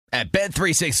At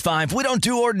Bet365, we don't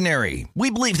do ordinary. We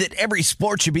believe that every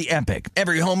sport should be epic.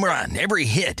 Every home run, every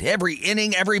hit, every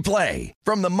inning, every play.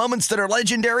 From the moments that are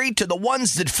legendary to the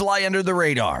ones that fly under the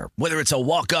radar. Whether it's a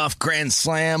walk-off grand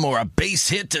slam or a base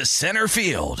hit to center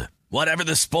field. Whatever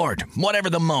the sport, whatever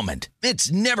the moment.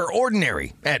 It's never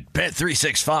ordinary at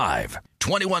Bet365.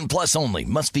 21 plus only.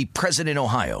 Must be present in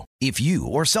Ohio. If you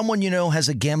or someone you know has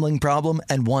a gambling problem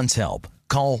and wants help,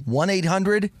 call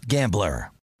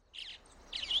 1-800-GAMBLER.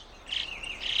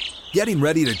 Getting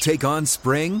ready to take on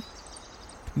spring?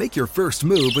 Make your first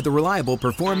move with the reliable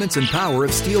performance and power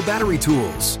of Steel battery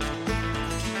tools.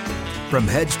 From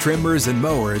hedge trimmers and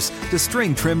mowers to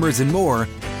string trimmers and more,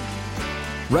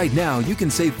 right now you can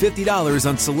save $50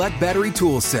 on select battery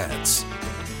tool sets.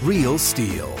 Real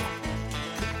Steel.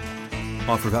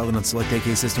 Offer valid on select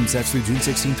AK system sets through June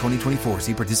 16, 2024.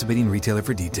 See participating retailer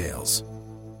for details.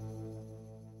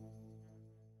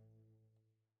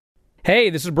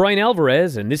 Hey, this is Brian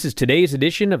Alvarez, and this is today's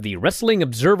edition of the Wrestling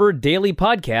Observer Daily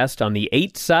Podcast on the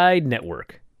 8 Side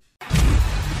Network. Are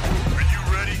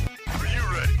you ready? Are you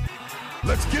ready?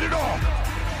 Let's get it on!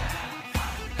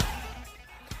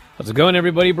 How's it going,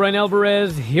 everybody? Brian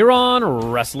Alvarez here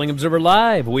on Wrestling Observer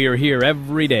Live. We are here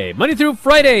every day, Monday through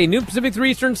Friday, noon Pacific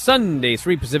 3 Eastern, Sunday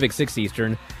 3 Pacific 6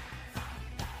 Eastern.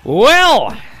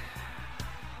 Well,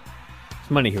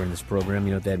 Money here in this program,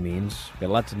 you know what that means. Got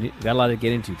a lot to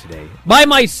get into today. By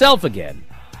myself again.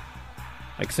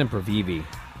 Like Sempervivi.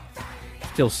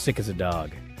 Still sick as a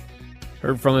dog.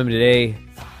 Heard from him today.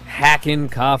 Hacking,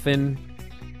 coughing.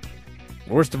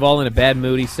 Worst of all, in a bad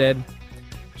mood, he said.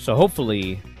 So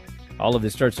hopefully, all of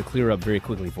this starts to clear up very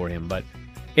quickly for him. But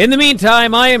in the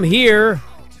meantime, I am here.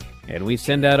 And we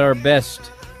send out our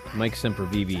best, Mike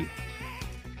Sempervivi.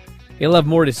 He'll have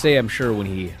more to say, I'm sure, when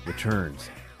he returns.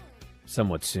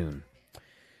 Somewhat soon.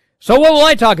 So what will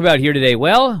I talk about here today?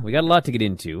 Well, we got a lot to get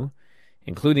into,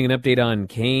 including an update on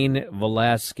Cain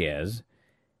Velasquez.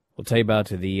 We'll tell you about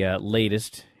the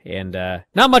latest, and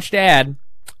not much to add.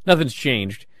 Nothing's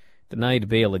changed. Denied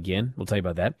bail again. We'll tell you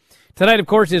about that. Tonight, of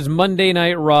course, is Monday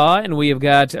Night Raw, and we have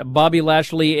got Bobby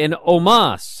Lashley and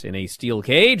Omos in a steel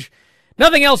cage.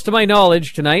 Nothing else to my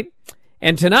knowledge tonight.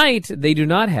 And tonight, they do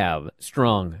not have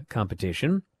strong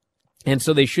competition. And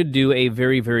so they should do a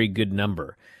very, very good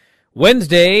number.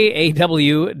 Wednesday,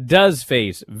 AEW does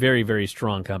face very, very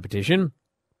strong competition.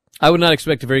 I would not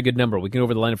expect a very good number. We can go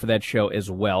over the lineup for that show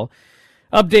as well.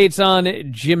 Updates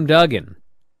on Jim Duggan.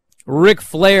 Ric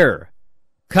Flair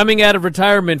coming out of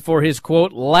retirement for his,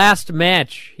 quote, last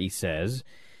match, he says.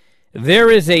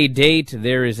 There is a date,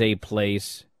 there is a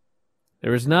place.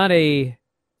 There is not an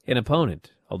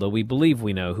opponent, although we believe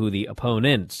we know who the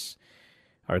opponents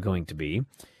are going to be.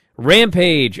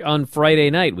 Rampage on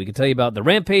Friday night. We can tell you about the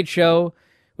Rampage show.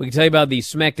 We can tell you about the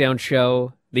SmackDown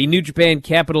show, the New Japan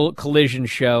Capital Collision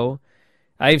show.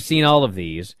 I've seen all of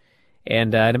these.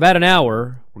 And in about an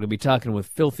hour, we're going to be talking with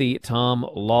Filthy Tom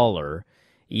Lawler.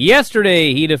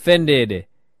 Yesterday, he defended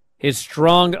his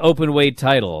strong openweight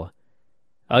title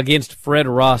against Fred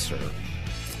Rosser.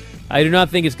 I do not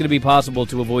think it's going to be possible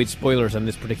to avoid spoilers on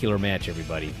this particular match,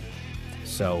 everybody.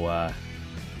 So,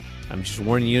 I'm just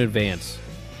warning you in advance.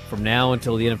 From now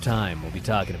until the end of time, we'll be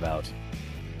talking about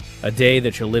a day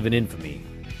that shall live in infamy.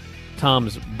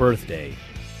 Tom's birthday.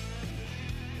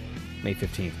 May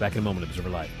 15th. Back in a moment, Observer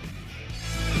Live.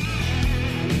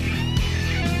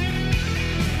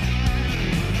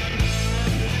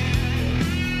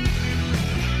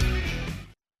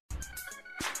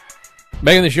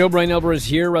 Back on the show, Brian Alvarez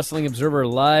here, Wrestling Observer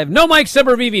Live. No Mike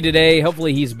Sempervivi today.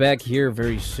 Hopefully he's back here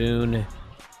very soon.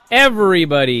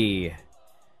 Everybody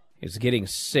is getting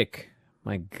sick.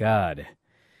 My God.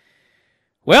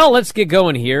 Well, let's get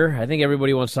going here. I think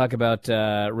everybody wants to talk about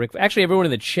Rick. Actually, everyone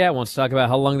in the chat wants to talk about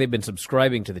how long they've been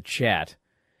subscribing to the chat.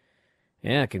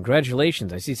 Yeah,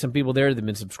 congratulations. I see some people there that have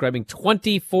been subscribing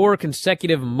 24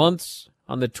 consecutive months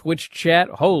on the Twitch chat.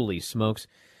 Holy smokes.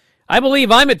 I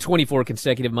believe I'm at 24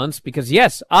 consecutive months because,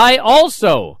 yes, I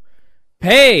also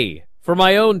pay for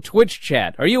my own Twitch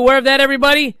chat. Are you aware of that,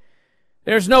 everybody?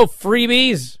 There's no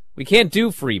freebies. We can't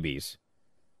do freebies.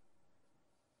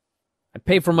 I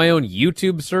pay for my own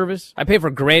YouTube service. I pay for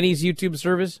Granny's YouTube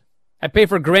service. I pay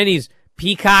for Granny's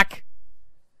Peacock.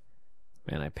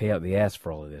 Man, I pay out the ass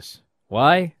for all of this.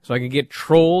 Why? So I can get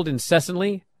trolled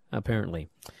incessantly? Apparently.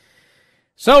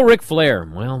 So, Ric Flair.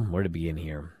 Well, where to begin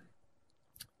here?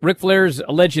 Ric Flair's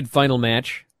alleged final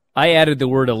match. I added the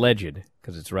word alleged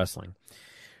because it's wrestling.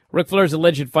 Ric Flair's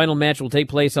alleged final match will take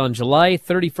place on July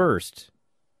 31st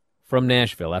from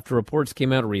Nashville after reports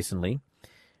came out recently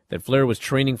that Flair was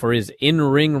training for his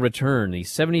in-ring return. The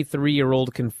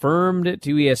 73-year-old confirmed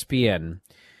to ESPN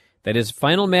that his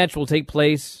final match will take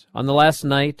place on the last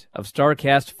night of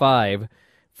StarCast 5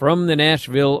 from the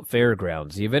Nashville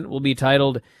Fairgrounds. The event will be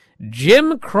titled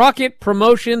Jim Crockett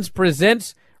Promotions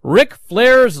Presents Ric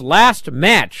Flair's Last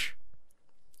Match,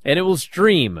 and it will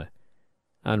stream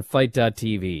on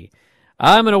Fight.tv.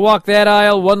 I'm going to walk that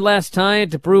aisle one last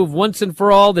time to prove once and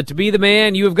for all that to be the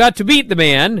man, you have got to beat the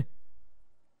man,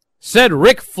 said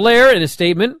Ric Flair in a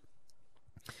statement.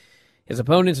 His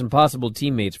opponents and possible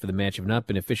teammates for the match have not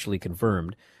been officially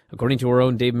confirmed. According to our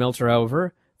own Dave Meltzer,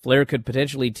 however, Flair could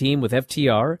potentially team with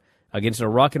FTR against a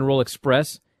Rock and Roll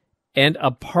Express and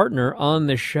a partner on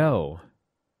the show.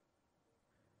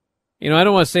 You know, I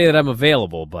don't want to say that I'm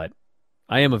available, but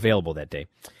I am available that day.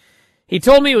 He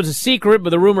told me it was a secret, but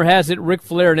the rumor has it Ric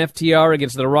Flair and FTR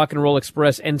against the Rock and Roll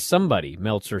Express and somebody,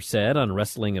 Meltzer said on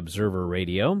Wrestling Observer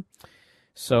Radio.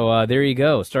 So there you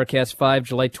go. StarCast 5,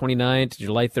 July 29th to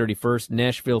July 31st,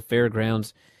 Nashville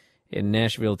Fairgrounds in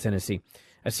Nashville, Tennessee.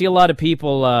 I see a lot of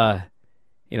people,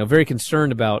 very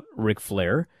concerned about Ric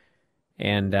Flair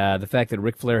and the fact that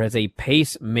Ric Flair has a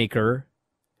pacemaker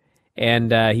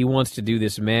and he wants to do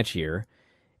this match here.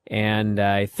 And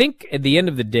I think at the end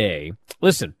of the day,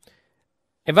 listen,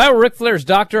 if I were Ric Flair's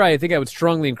doctor, I think I would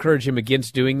strongly encourage him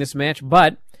against doing this match,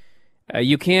 but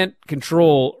you can't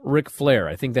control Ric Flair.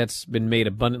 I think that's been made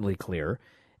abundantly clear.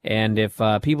 And if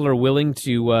people are willing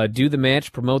to do the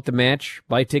match, promote the match,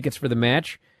 buy tickets for the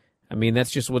match, I mean,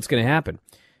 that's just what's going to happen.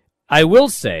 I will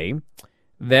say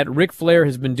that Ric Flair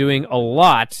has been doing a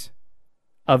lot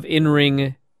of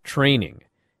in-ring training.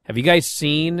 Have you guys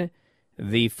seen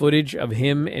the footage of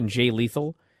him and Jay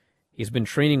Lethal? He's been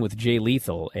training with Jay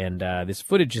Lethal, and this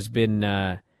footage has been...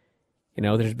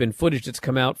 there's been footage that's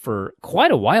come out for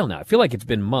quite a while now. I feel like it's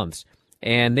been months.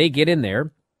 And they get in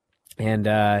there, and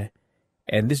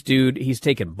this dude, he's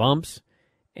taking bumps,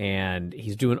 and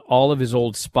he's doing all of his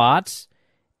old spots,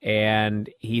 and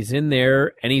he's in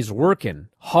there, and he's working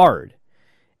hard.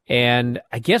 And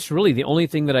I guess really the only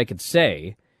thing that I could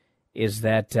say is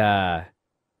that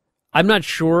I'm not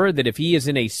sure that if he is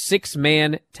in a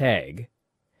 6-man tag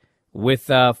with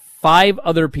 5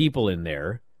 other people in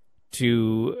there,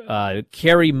 to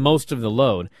carry most of the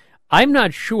load, I'm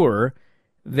not sure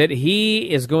that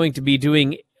he is going to be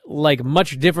doing like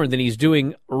much different than he's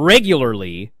doing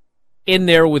regularly in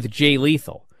there with Jay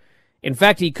Lethal. In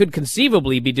fact, he could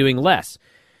conceivably be doing less.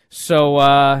 So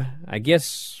I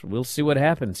guess we'll see what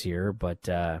happens here. But,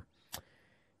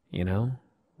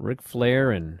 Ric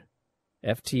Flair and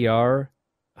FTR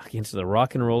against the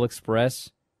Rock and Roll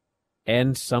Express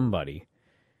and somebody.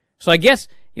 So I guess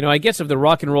if the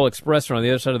Rock and Roll Express are on the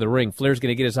other side of the ring, Flair's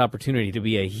going to get his opportunity to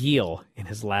be a heel in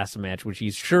his last match, which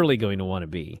he's surely going to want to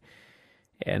be.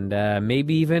 And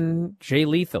maybe even Jay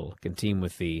Lethal can team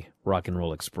with the Rock and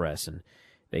Roll Express, and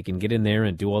they can get in there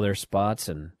and do all their spots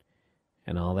and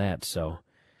all that. So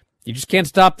you just can't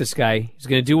stop this guy. He's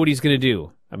going to do what he's going to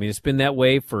do. I mean, it's been that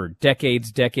way for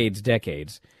decades.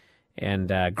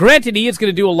 And granted, he is going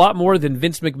to do a lot more than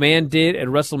Vince McMahon did at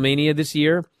WrestleMania this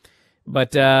year.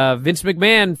 But Vince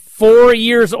McMahon, 4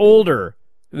 years older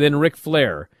than Ric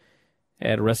Flair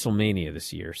at WrestleMania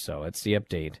this year. So that's the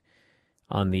update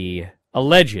on the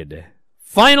alleged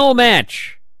final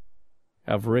match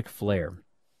of Ric Flair.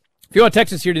 If you want to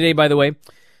text us here today, by the way, I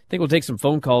think we'll take some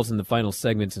phone calls in the final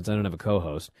segment since I don't have a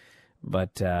co-host.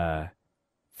 But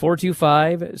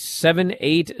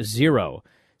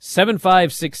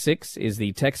 425-780-7566 is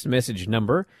the text message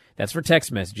number. That's for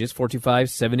text messages,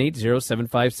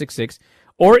 425-780-7566.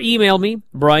 Or email me,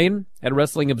 Brian at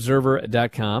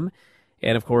WrestlingObserver.com.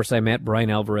 And, of course, I'm at Brian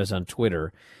Alvarez on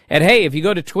Twitter. And, hey, if you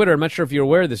go to Twitter, I'm not sure if you're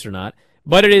aware of this or not,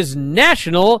 but it is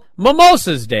National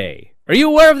Mimosas Day. Are you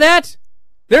aware of that?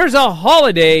 There's a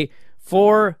holiday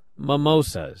for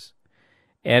mimosas.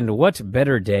 And what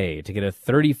better day to get a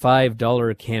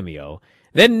 $35 cameo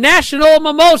than National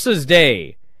Mimosas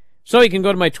Day? So you can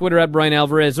go to my Twitter at Brian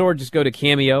Alvarez or just go to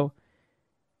Cameo,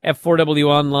 F4W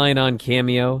Online on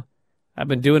Cameo. I've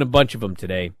been doing a bunch of them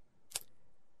today.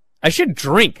 I should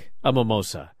drink a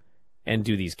mimosa and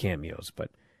do these cameos, but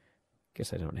I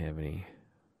guess I don't have any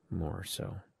more,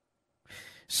 so.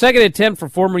 Second attempt for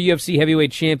former UFC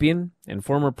heavyweight champion and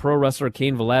former pro wrestler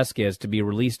Cain Velasquez to be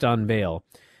released on bail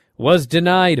was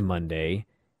denied Monday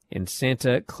in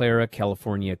Santa Clara,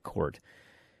 California court.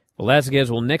 Velasquez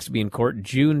will next be in court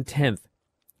June 10th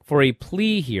for a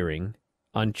plea hearing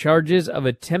on charges of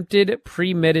attempted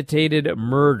premeditated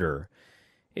murder.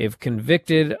 If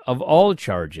convicted of all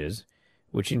charges,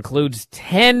 which includes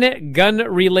 10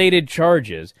 gun-related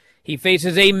charges, he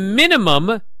faces a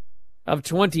minimum of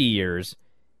 20 years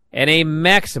and a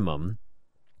maximum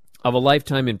of a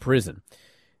lifetime in prison.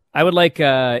 I would like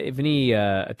if any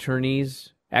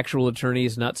attorneys, actual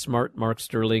attorneys, not smart Mark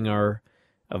Sterling, are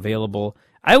available.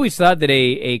 I always thought that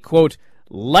a quote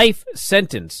life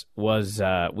sentence was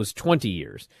 20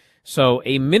 years. So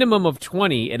a minimum of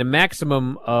 20 and a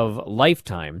maximum of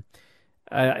lifetime.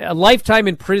 A lifetime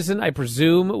in prison, I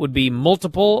presume, would be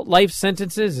multiple life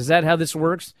sentences. Is that how this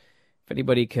works? If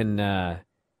anybody can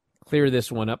clear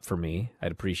this one up for me,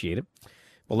 I'd appreciate it.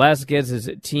 Velasquez's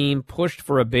team pushed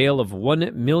for a bail of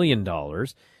 $1 million,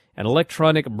 an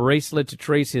electronic bracelet to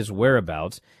trace his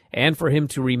whereabouts, and for him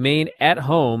to remain at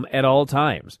home at all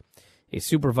times. A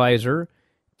supervisor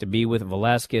to be with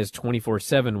Velasquez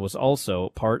 24/7 was also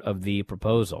part of the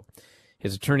proposal.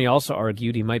 His attorney also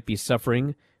argued he might be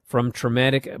suffering from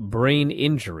traumatic brain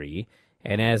injury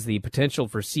and has the potential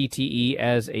for CTE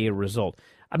as a result.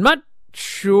 I'm not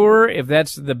sure if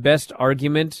that's the best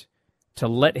argument to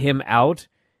let him out,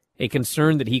 a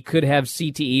concern that he could have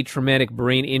CTE, traumatic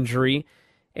brain injury,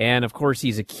 and of course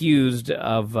he's accused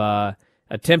of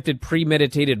attempted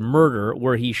premeditated murder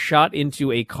where he shot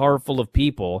into a car full of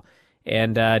people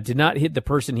and did not hit the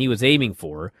person he was aiming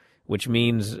for, which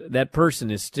means that person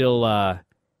is still,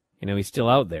 he's still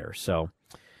out there. So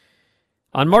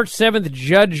on March 7th,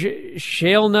 Judge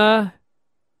Shalina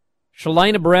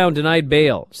Brown denied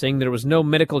bail, saying there was no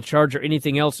medical charge or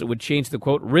anything else that would change the,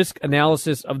 quote, risk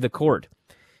analysis of the court.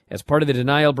 As part of the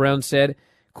denial, Brown said,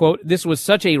 quote, this was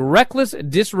such a reckless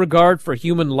disregard for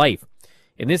human life.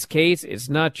 In this case, it's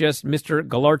not just Mr.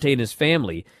 Galarte and his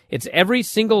family. It's every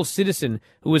single citizen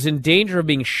who was in danger of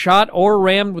being shot or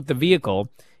rammed with the vehicle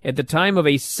at the time of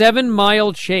a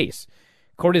 7-mile chase.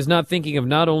 Court is not thinking of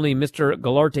not only Mr.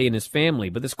 Galarte and his family,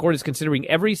 but this court is considering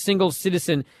every single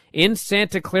citizen in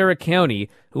Santa Clara County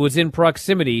who was in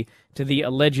proximity to the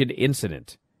alleged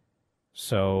incident.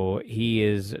 So he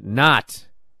is not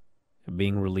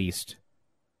being released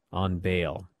on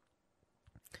bail.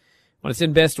 I want to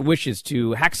send best wishes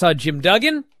to Hacksaw Jim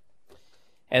Duggan,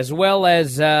 as well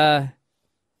as,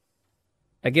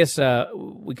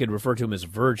 we could refer to him as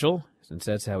Virgil, since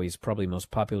that's how he's probably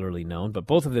most popularly known, but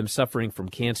both of them suffering from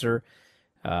cancer,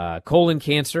 colon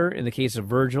cancer in the case of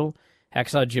Virgil.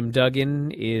 Hacksaw Jim Duggan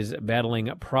is battling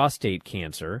prostate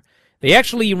cancer. They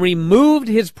actually removed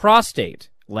his prostate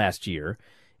last year,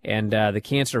 and the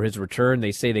cancer has returned.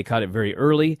 They say they caught it very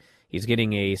early. He's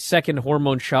getting a second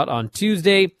hormone shot on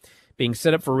Tuesday, being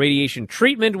set up for radiation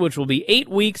treatment, which will be 8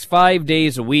 weeks, 5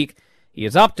 days a week. He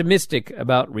is optimistic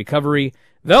about recovery,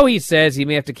 though he says he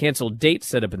may have to cancel dates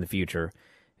set up in the future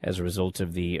as a result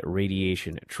of the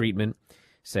radiation treatment.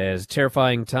 Says,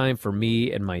 terrifying time for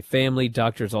me and my family.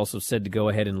 Doctors also said to go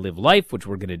ahead and live life, which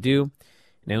we're going to do.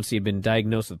 Announced he had been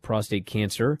diagnosed with prostate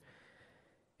cancer.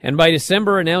 And by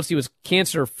December, announced he was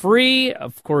cancer-free.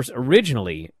 Of course,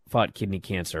 originally fought kidney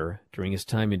cancer during his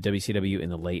time in WCW in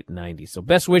the late 90s. So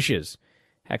best wishes,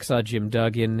 Hacksaw Jim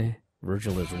Duggan,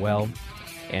 Virgil as well.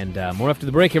 And more after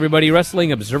the break, everybody.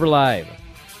 Wrestling Observer Live.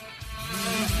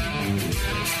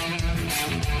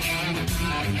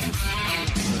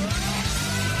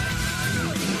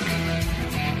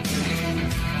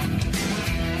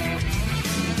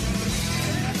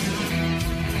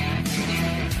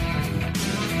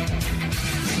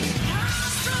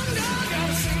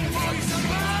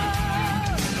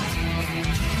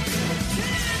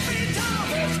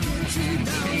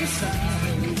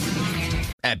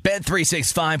 At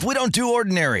Bet365, we don't do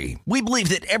ordinary. We believe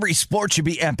that every sport should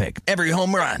be epic. Every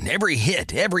home run, every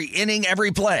hit, every inning,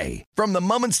 every play. From the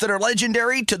moments that are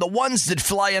legendary to the ones that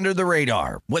fly under the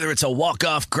radar. Whether it's a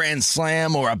walk-off grand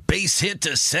slam or a base hit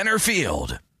to center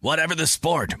field. Whatever the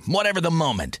sport, whatever the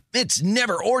moment. It's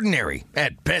never ordinary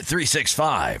at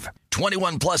Bet365.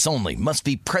 21 plus only. Must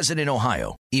be present in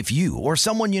Ohio. If you or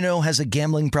someone you know has a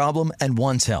gambling problem and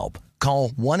wants help, call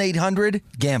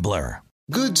 1-800-GAMBLER.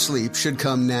 Good sleep should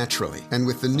come naturally, and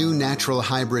with the new Natural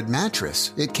Hybrid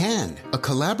mattress, it can. A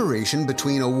collaboration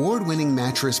between award-winning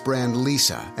mattress brand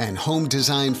Leesa and home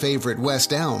design favorite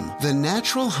West Elm, the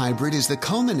Natural Hybrid is the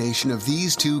culmination of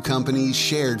these two companies'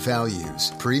 shared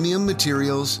values: premium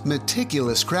materials,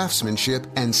 meticulous craftsmanship,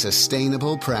 and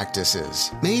sustainable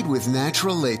practices. Made with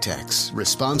natural latex,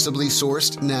 responsibly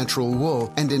sourced natural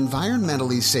wool, and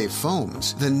environmentally safe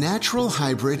foams, the Natural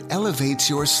Hybrid elevates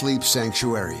your sleep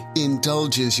sanctuary, indulges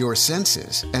your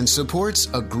senses, and supports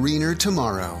a greener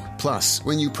tomorrow. Plus,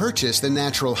 when you purchase the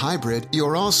Natural Hybrid,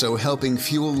 you're also helping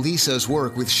fuel Leesa's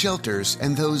work with shelters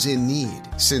and those in need.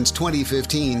 Since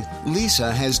 2015,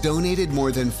 Leesa has donated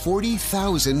more than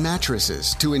 40,000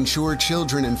 mattresses to ensure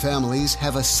children and families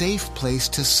have a safe place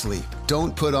to sleep.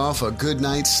 Don't put off a good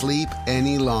night's sleep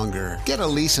any longer. Get a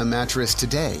Leesa mattress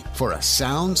today for a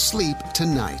sound sleep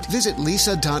tonight. Visit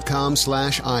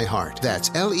leesa.com/iHeart. That's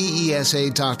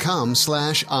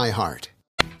LEESA.com/iHeart.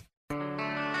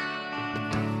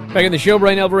 Back in the show,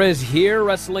 Brian Alvarez here,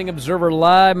 Wrestling Observer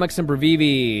Live. Mike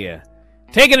Sempervive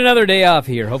taking another day off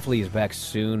here. Hopefully he's back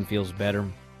soon, feels better.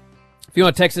 If you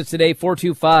want to text us today,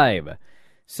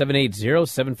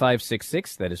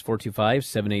 425-780-7566. That is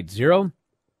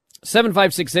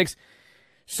 425-780-7566.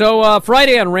 So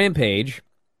Friday on Rampage,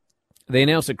 they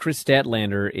announced that Chris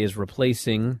Statlander is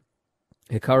replacing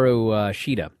Hikaru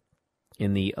Shida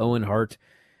in the Owen Hart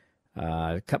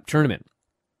Cup tournament.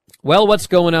 Well, what's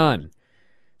going on?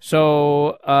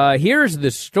 So here's the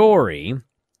story,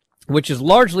 which has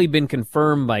largely been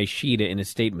confirmed by Shida in a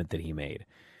statement that he made.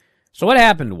 So what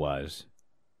happened was,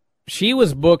 she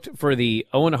was booked for the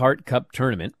Owen Hart Cup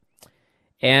tournament,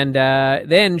 and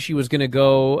then she was going to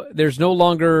go. There's no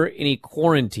longer any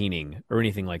quarantining or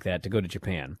anything like that to go to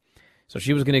Japan. So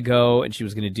she was going to go, and she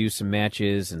was going to do some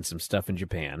matches and some stuff in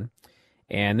Japan.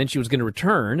 And then she was going to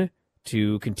return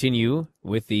to continue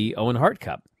with the Owen Hart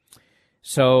Cup.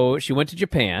 So she went to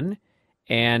Japan,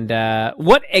 and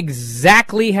what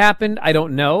exactly happened, I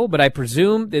don't know, but I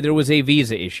presume that there was a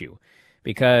visa issue,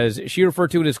 because she referred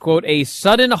to it as, quote, a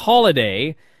sudden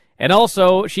holiday, and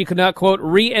also she could not, quote,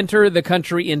 re-enter the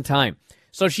country in time.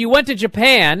 So she went to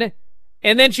Japan,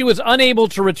 and then she was unable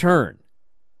to return.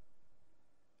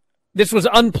 This was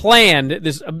unplanned,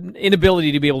 this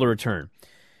inability to be able to return.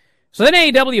 So then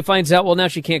AEW finds out, well, now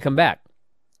she can't come back.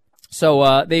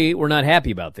 So they were not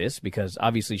happy about this, because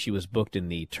obviously she was booked in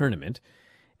the tournament.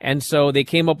 And so they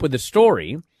came up with a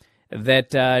story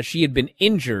that she had been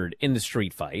injured in the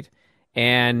street fight,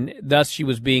 and thus she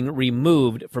was being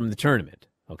removed from the tournament.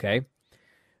 Okay?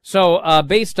 So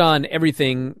based on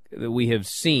everything that we have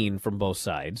seen from both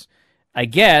sides, I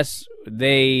guess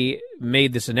they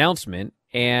made this announcement,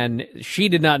 and she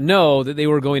did not know that they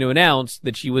were going to announce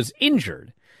that she was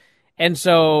injured. And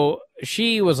so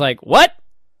she was like, what?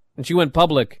 And she went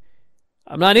public,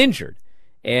 I'm not injured.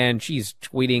 And she's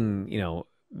tweeting,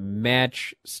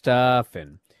 match stuff,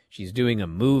 and she's doing a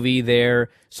movie there.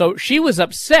 So she was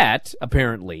upset,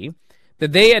 apparently,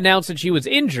 that they announced that she was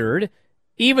injured,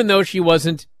 even though she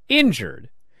wasn't injured.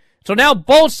 So now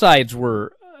both sides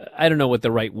were, I don't know what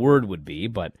the right word would be,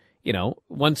 but,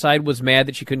 one side was mad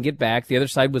that she couldn't get back. The other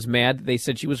side was mad that they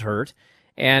said she was hurt.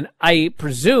 And I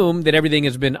presume that everything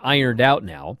has been ironed out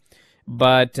now.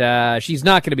 But she's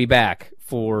not going to be back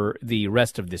for the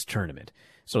rest of this tournament.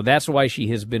 So that's why she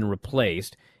has been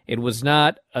replaced. It was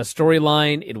not a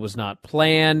storyline. It was not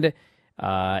planned.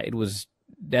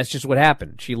 That's just what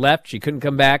happened. She left. She couldn't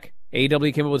come back.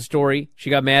 AEW came up with a story. She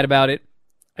got mad about it.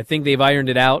 I think they've ironed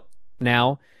it out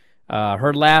now.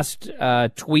 Her last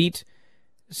tweet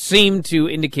seemed to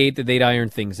indicate that they'd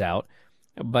ironed things out.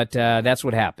 But that's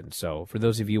what happened. So for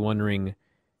those of you wondering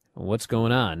what's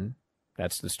going on,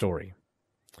 that's the story.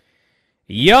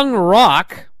 Young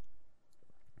Rock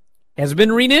has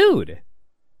been renewed.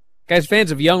 Guys,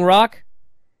 fans of Young Rock?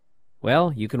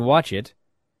 Well, you can watch it.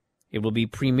 It will be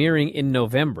premiering in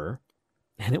November,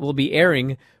 and it will be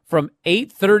airing from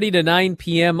 8:30 to 9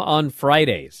 p.m. on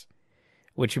Fridays,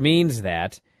 which means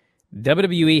that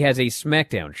WWE has a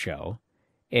SmackDown show,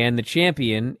 and the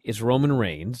champion is Roman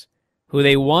Reigns, who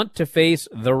they want to face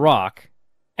The Rock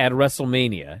at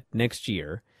WrestleMania next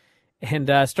year.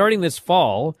 And starting this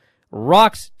fall,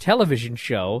 Rock's television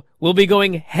show will be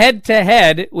going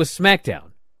head-to-head with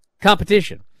SmackDown.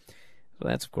 Competition. So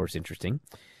that's, of course, interesting.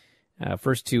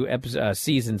 First two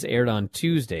seasons aired on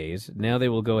Tuesdays. Now they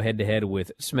will go head-to-head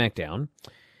with SmackDown.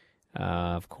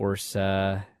 Of course,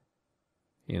 when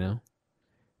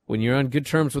you're on good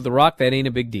terms with The Rock, that ain't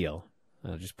a big deal.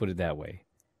 I'll just put it that way.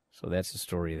 So that's the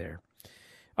story there.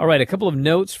 All right, a couple of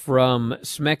notes from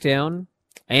SmackDown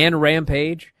and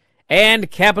Rampage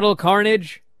and Capital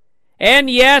Carnage. And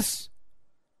yes,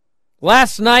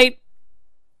 last night,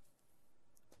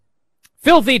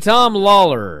 Filthy Tom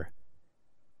Lawler,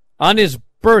 on his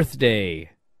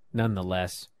birthday,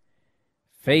 nonetheless,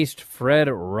 faced Fred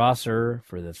Rosser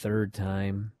for the third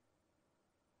time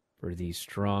for the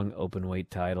strong openweight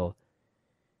title.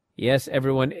 Yes,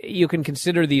 everyone, you can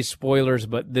consider these spoilers,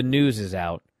 but the news is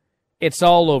out. It's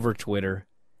all over Twitter.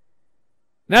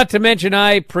 Not to mention,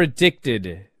 I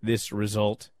predicted this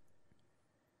result.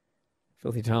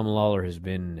 Filthy Tom Lawler has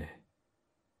been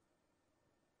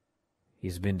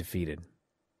defeated.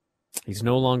 He's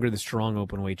no longer the strong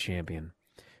openweight champion.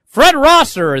 Fred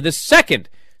Rosser, the second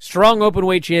strong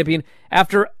openweight champion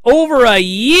after over a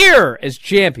year as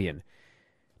champion,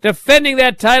 defending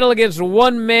that title against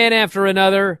one man after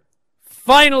another,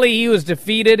 finally he was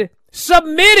defeated,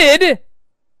 submitted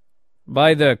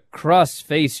by the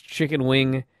cross-faced chicken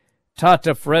wing, taught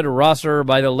to Fred Rosser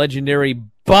by the legendary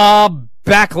Bob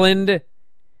Backlund.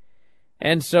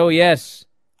 And so, yes,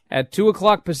 at 2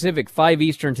 o'clock Pacific, 5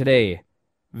 Eastern today,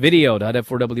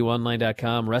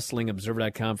 video.f4wonline.com,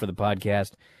 wrestlingobserver.com for the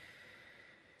podcast.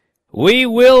 We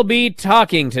will be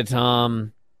talking to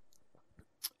Tom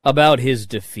about his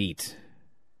defeat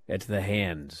at the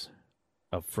hands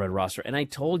of Fred Rosser. And I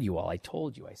told you, I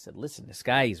said, listen, this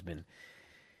guy, he's been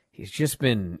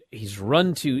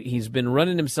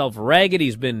running himself ragged.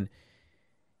 He's been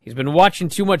watching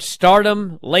too much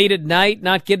Stardom late at night,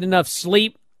 not getting enough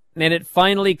sleep, and it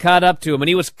finally caught up to him. And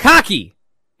he was cocky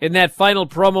in that final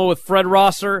promo with Fred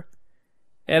Rosser,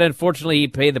 and unfortunately he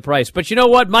paid the price. But you know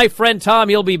what? My friend Tom,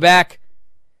 he'll be back,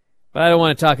 but I don't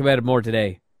want to talk about it more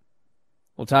today.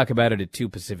 We'll talk about it at 2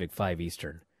 Pacific, 5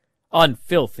 Eastern, on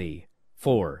Filthy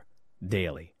 4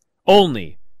 Daily,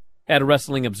 only at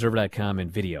WrestlingObserver.com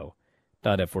and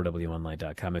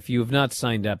video.f4wonline.com. If you have not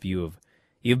signed up, you've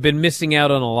been missing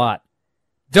out on a lot.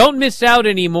 Don't miss out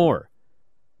anymore.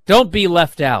 Don't be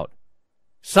left out.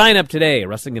 Sign up today at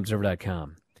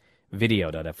WrestlingObserver.com,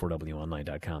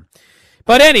 video.f4wonline.com.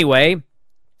 But anyway,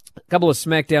 a couple of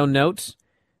SmackDown notes.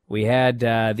 We had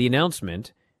the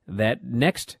announcement that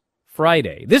next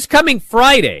Friday, this coming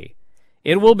Friday,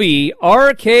 it will be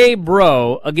RK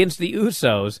Bro against the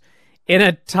Usos in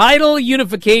a title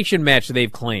unification match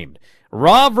they've claimed.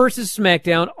 Raw versus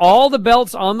SmackDown, all the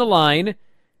belts on the line,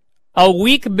 a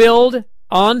week build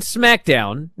on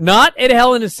SmackDown, not at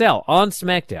Hell in a Cell, on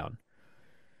SmackDown.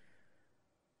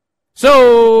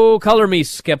 So, color me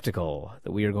skeptical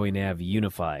that we are going to have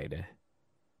unified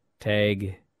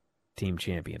tag team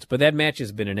champions. But that match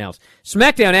has been announced.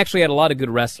 SmackDown actually had a lot of good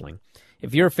wrestling.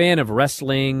 If you're a fan of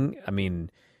wrestling, I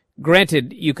mean,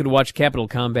 granted, you could watch Capital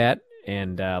Combat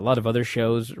and a lot of other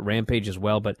shows, Rampage as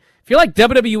well. But if you like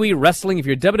WWE wrestling, if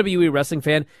you're a WWE wrestling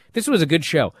fan, this was a good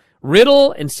show.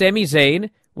 Riddle and Sami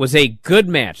Zayn was a good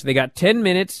match. They got 10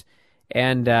 minutes,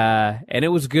 and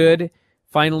it was good.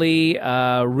 Finally,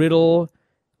 Riddle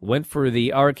went for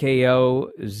the RKO.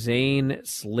 Zayn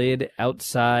slid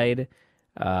outside,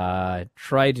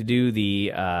 tried to do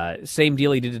the same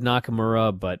deal he did to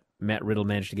Nakamura, but Matt Riddle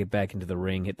managed to get back into the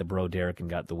ring, hit the Bro Derek, and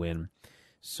got the win.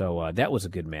 So that was a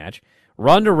good match.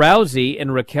 Ronda Rousey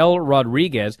and Raquel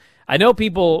Rodriguez. I know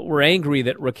people were angry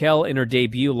that Raquel in her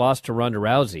debut lost to Ronda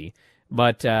Rousey,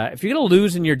 but if you're going to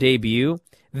lose in your debut,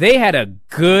 they had a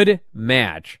good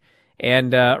match.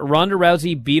 And Ronda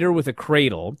Rousey beat her with a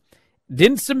cradle.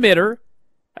 Didn't submit her.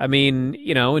 I mean,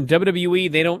 you know, in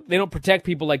WWE, they don't protect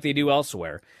people like they do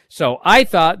elsewhere. So I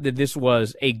thought that this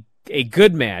was a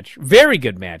good match. Very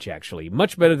good match, actually.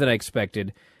 Much better than I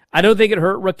expected. I don't think it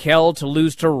hurt Raquel to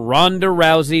lose to Ronda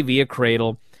Rousey via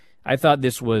cradle. I thought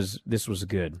this was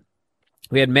good.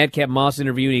 We had Madcap Moss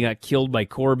interview, and he got killed by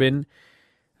Corbin.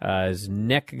 His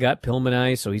neck got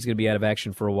Pillmanized, so he's going to be out of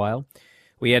action for a while.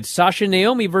 We had Sasha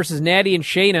Naomi versus Natty and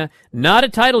Shayna. Not a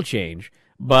title change,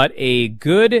 but a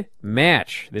good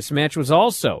match. This match was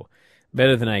also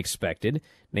better than I expected.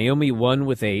 Naomi won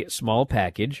with a small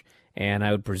package, and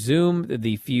I would presume that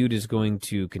the feud is going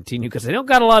to continue because they don't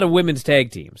got a lot of women's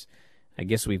tag teams. I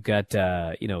guess we've got,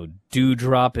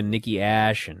 Doudrop and Nikki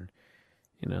Ash, and,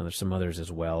 there's some others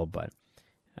as well, but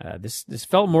this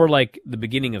felt more like the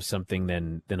beginning of something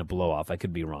than a blow-off. I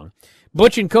could be wrong.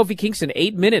 Butch and Kofi Kingston,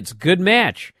 8 minutes. Good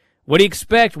match. What do you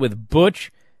expect with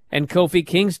Butch and Kofi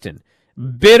Kingston?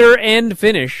 Bitter end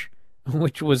finish,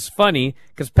 which was funny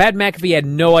because Pat McAfee had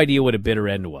no idea what a bitter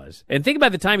end was. And think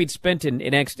about the time he'd spent in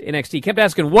NXT. He kept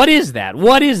asking, what is that?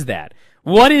 What is that?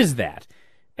 What is that?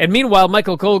 And meanwhile,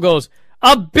 Michael Cole goes,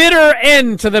 a bitter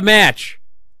end to the match.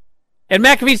 And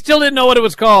McAfee still didn't know what it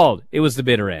was called. It was the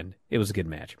bitter end. It was a good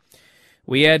match.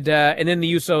 We had, and then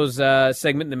the Usos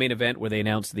segment in the main event where they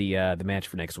announced the match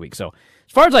for next week. So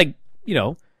as far as it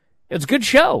was a good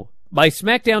show. By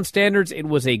SmackDown standards, it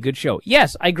was a good show.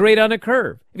 Yes, I grade on a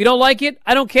curve. If you don't like it,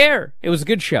 I don't care. It was a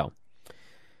good show.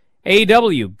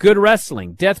 AEW, good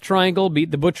wrestling. Death Triangle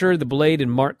beat The Butcher, The Blade,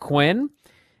 and Mark Quinn.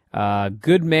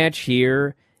 Good match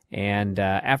here. And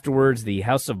afterwards, the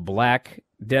House of Black,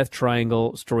 Death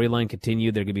Triangle storyline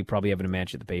continued. They're going to be probably having a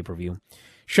match at the pay-per-view.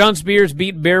 Shawn Spears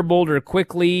beat Bear Boulder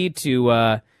quickly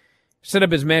to set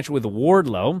up his match with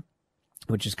Wardlow,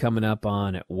 which is coming up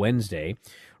on Wednesday.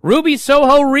 Ruby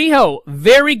Soho Riho,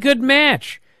 very good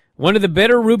match. One of the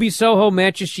better Ruby Soho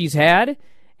matches she's had,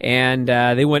 and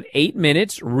they went 8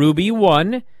 minutes. Ruby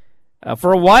won.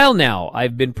 For a while now,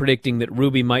 I've been predicting that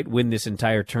Ruby might win this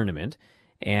entire tournament,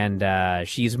 and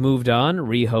she's moved on.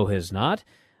 Riho has not.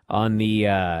 On the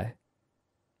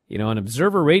On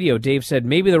Observer Radio, Dave said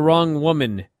maybe the wrong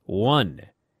woman won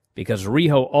because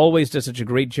Riho always does such a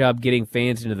great job getting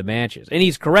fans into the matches. And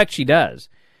he's correct, she does.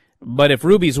 But if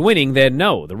Ruby's winning, then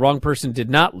no, the wrong person did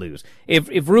not lose.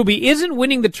 If Ruby isn't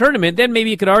winning the tournament, then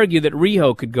maybe you could argue that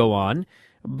Riho could go on.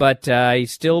 But I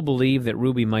still believe that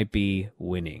Ruby might be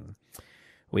winning.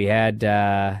 We had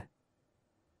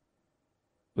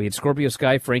Scorpio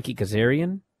Sky, Frankie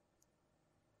Kazarian.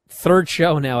 Third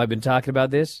show now I've been talking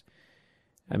about this.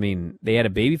 I mean, they had a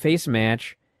babyface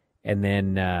match, and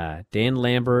then Dan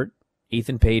Lambert,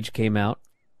 Ethan Page came out.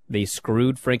 They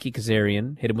screwed Frankie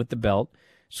Kazarian, hit him with the belt.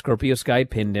 Scorpio Sky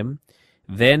pinned him.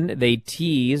 Then they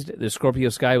teased that Scorpio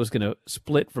Sky was going to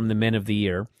split from the Men of the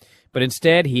Year. But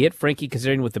instead, he hit Frankie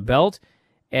Kazarian with the belt,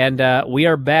 and we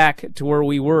are back to where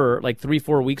we were like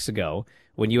 3-4 weeks ago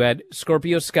when you had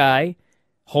Scorpio Sky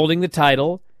holding the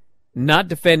title, not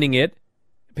defending it.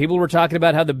 People were talking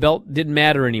about how the belt didn't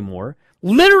matter anymore.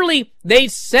 Literally, they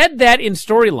said that in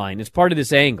storyline as part of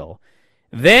this angle.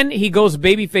 Then he goes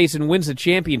babyface and wins the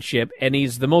championship, and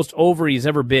he's the most over he's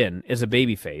ever been as a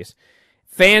babyface.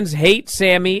 Fans hate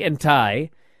Sammy and Ty,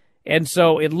 and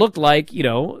so it looked like,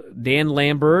 Dan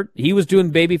Lambert, he was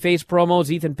doing babyface promos,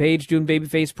 Ethan Page doing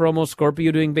babyface promos,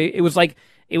 Scorpio doing it was like,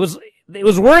 it was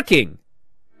working.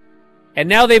 And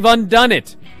now they've undone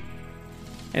it.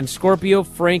 And Scorpio,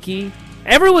 Frankie,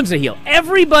 everyone's a heel.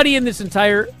 Everybody in this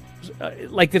entire,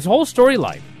 this whole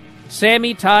storyline.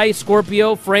 Sammy, Ty,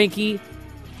 Scorpio, Frankie,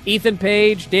 Ethan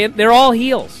Page, Dan, they're all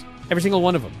heels. Every single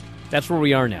one of them. That's where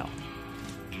we are now.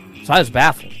 So I was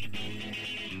baffled.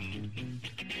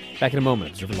 Back in a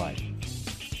moment. Observer Live.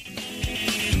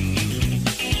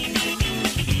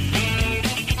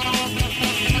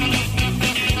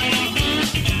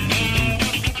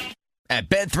 At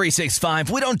Bet365,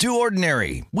 we don't do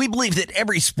ordinary. We believe that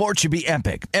every sport should be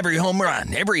epic. Every home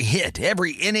run, every hit,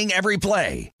 every inning, every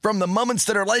play. From the moments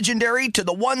that are legendary to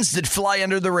the ones that fly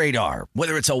under the radar.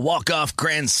 Whether it's a walk-off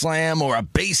grand slam or a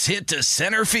base hit to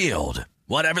center field.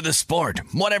 Whatever the sport,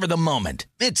 whatever the moment.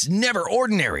 It's never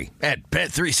ordinary at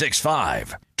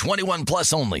Bet365. 21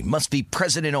 plus only. Must be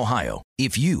present in Ohio.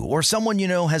 If you or someone you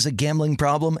know has a gambling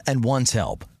problem and wants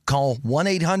help, call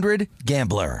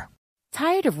 1-800-GAMBLER.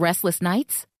 Tired of restless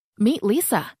nights? Meet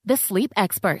Leesa, the sleep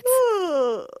experts.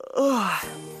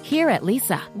 Here at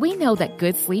Leesa, we know that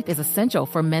good sleep is essential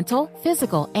for mental,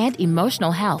 physical, and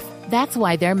emotional health. That's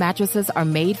why their mattresses are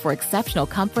made for exceptional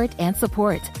comfort and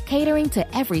support, catering to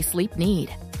every sleep need.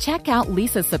 Check out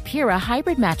Leesa's Sapira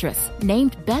Hybrid Mattress,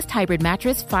 named Best Hybrid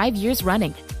Mattress 5 years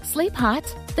running. Sleep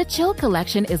hot? The Chill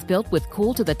Collection is built with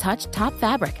cool-to-the-touch top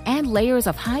fabric and layers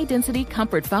of high-density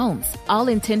comfort foams, all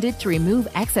intended to remove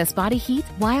excess body heat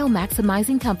while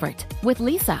maximizing comfort. With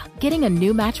Leesa, getting a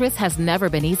new mattress has never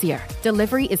been easier.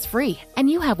 Delivery is free, and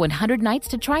you have 100 nights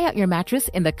to try out your mattress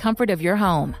in the comfort of your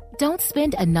home. Don't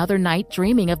spend another night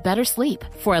dreaming of better sleep.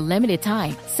 For a limited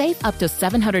time, save up to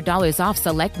 $700 off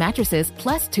select mattresses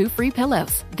plus 2 free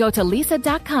pillows. Go to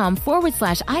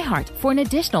leesa.com/iHeart for an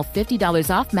additional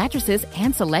 $50 off mattresses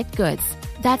and select goods.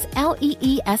 That's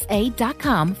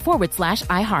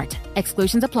LEESA.com/iHeart.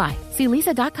 Exclusions apply. See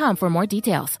leesa.com for more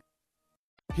details.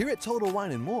 Here at Total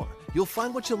Wine & More, you'll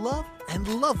find what you love and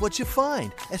love what you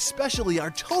find, especially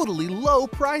our totally low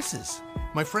prices.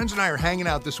 My friends and I are hanging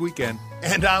out this weekend,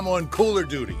 and I'm on cooler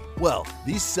duty. Well,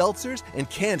 these seltzers and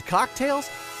canned cocktails,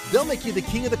 they'll make you the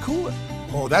king of the cooler.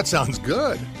 Oh, that sounds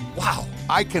good. Wow,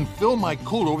 I can fill my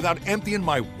cooler without emptying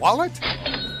my wallet?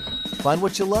 Find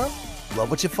what you love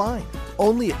what you find.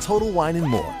 Only at Total Wine &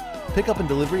 More. Pickup and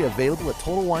delivery available at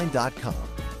TotalWine.com.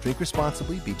 Drink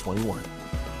responsibly, B21.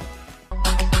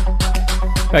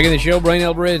 Back in the show, Brian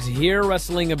Alvarez here,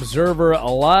 Wrestling Observer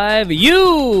Live.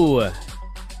 You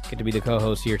get to be the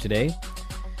co-host here today.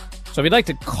 So if you'd like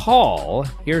to call,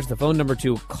 here's the phone number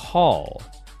to call.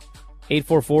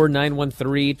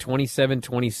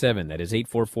 844-913-2727. That is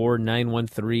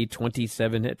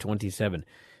 844-913-2727.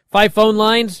 5 phone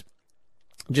lines.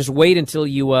 Just wait until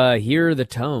you hear the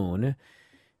tone.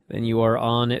 Then you are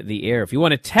on the air. If you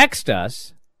want to text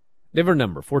us, different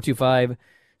number,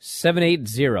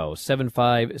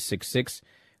 425-780-7566.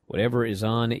 Whatever is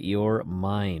on your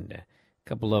mind. A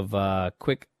couple of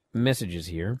quick messages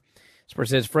here. This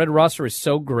person says, Fred Rosser is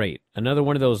so great. Another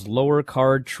one of those lower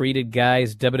card treated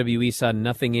guys WWE saw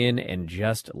nothing in and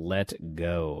just let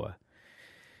go.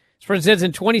 This person says,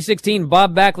 in 2016,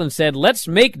 Bob Backlund said, let's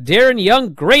make Darren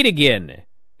Young great again.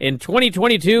 In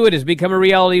 2022, it has become a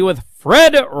reality with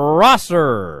Fred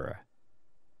Rosser.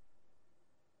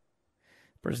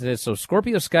 Person says, so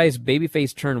Scorpio Sky's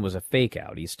babyface turn was a fake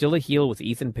out. He's still a heel with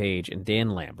Ethan Page and Dan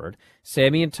Lambert.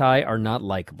 Sammy and Ty are not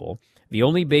likable. The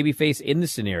only babyface in the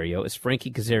scenario is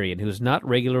Frankie Kazarian, who is not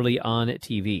regularly on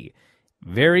TV.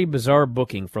 Very bizarre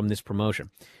booking from this promotion.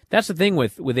 That's the thing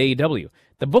with AEW.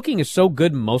 The booking is so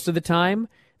good most of the time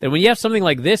that when you have something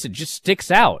like this, it just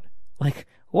sticks out. Like,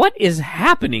 what is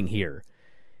happening here?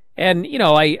 And, you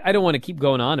know, I don't want to keep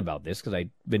going on about this because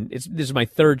this is my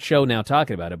third show now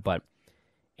talking about it, but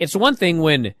it's one thing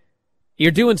when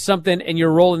you're doing something and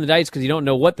you're rolling the dice because you don't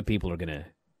know what the people are going to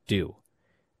do.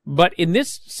 But in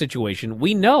this situation,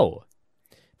 we know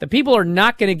the people are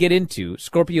not going to get into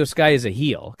Scorpio Sky as a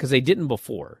heel because they didn't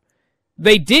before.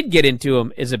 They did get into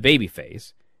him as a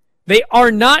babyface. They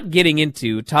are not getting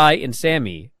into Ty and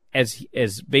Sammy as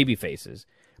babyfaces,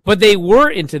 but they were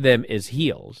into them as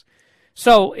heels.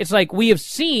 So it's like we have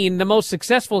seen the most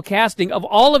successful casting of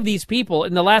all of these people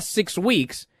in the last 6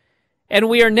 weeks, and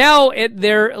we are now at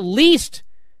their least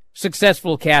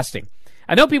successful casting.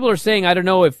 I know people are saying, I don't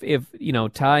know if you know,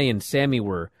 Ty and Sammy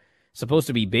were supposed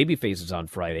to be babyfaces on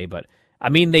Friday, but I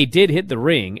mean, they did hit the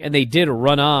ring and they did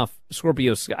run off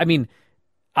Scorpio Sky. I mean,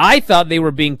 I thought they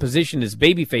were being positioned as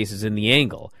babyfaces in the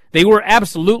angle. They were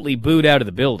absolutely booed out of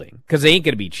the building because they ain't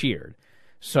going to be cheered.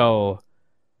 So,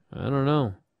 I don't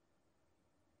know.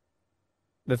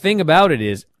 The thing about it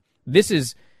is,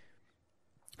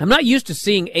 I'm not used to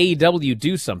seeing AEW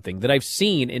do something that I've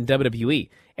seen in WWE.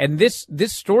 And this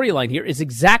storyline here is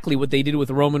exactly what they did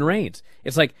with Roman Reigns.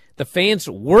 It's like the fans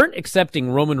weren't accepting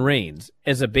Roman Reigns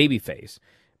as a babyface,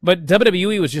 but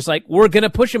WWE was just like, we're going to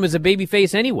push him as a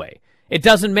babyface anyway. It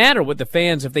doesn't matter what the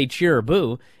fans, if they cheer or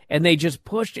boo, and they just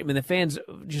pushed him, and the fans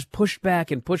just pushed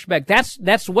back and pushed back.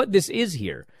 That's what this is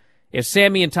here. If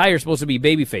Sammy and Ty are supposed to be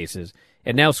babyfaces,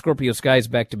 and now Scorpio Sky's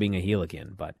back to being a heel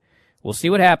again. But we'll see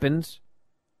what happens.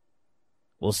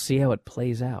 We'll see how it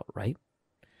plays out, right?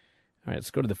 All right,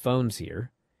 let's go to the phones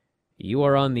here. You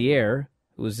are on the air.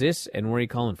 Who is this, and where are you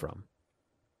calling from?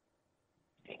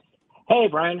 Hey,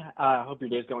 Brian. I hope your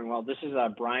day's going well. This is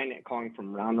Brian calling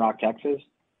from Round Rock, Texas.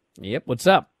 Yep, what's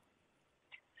up?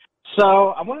 So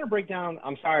I want to break down,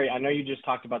 I'm sorry, I know you just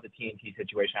talked about the TNT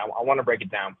situation. I want to break it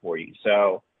down for you.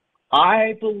 So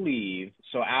I believe,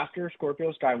 after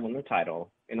Scorpio Sky won the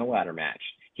title in a ladder match,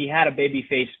 he had a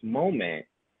babyface moment.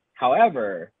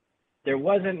 However, there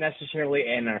wasn't necessarily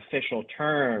an official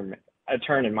turn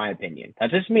in my opinion.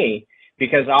 That's just me,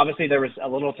 because obviously there was a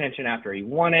little tension after he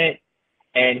won it,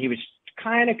 and he was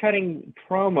kind of cutting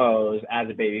promos as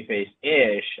a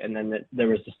babyface-ish, and then there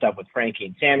was the stuff with Frankie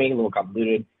and Sammy, a little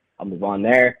convoluted. I'll move on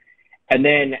there. And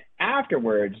then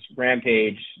afterwards,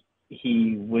 Rampage,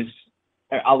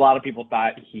 a lot of people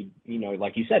thought he,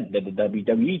 like you said, did the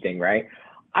WWE thing, right?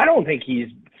 I don't think he's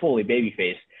fully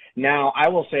babyface. Now, I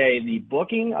will say the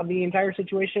booking of the entire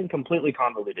situation completely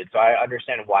convoluted, so I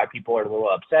understand why people are a little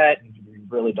upset. You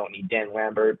really don't need Dan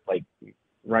Lambert,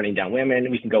 running down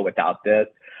women. We can go without this.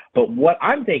 But what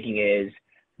I'm thinking is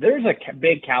there's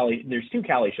there's 2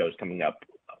 Cali shows coming up.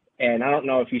 And I don't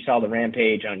know if you saw the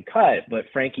Rampage Uncut, but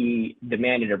Frankie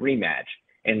demanded a rematch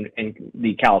in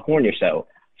the California show.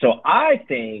 So I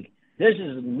think this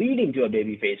is leading to a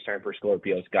babyface turn for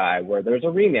Scorpio Sky, where there's a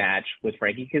rematch with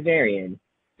Frankie Kazarian,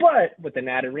 but with an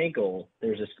added wrinkle,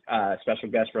 there's a special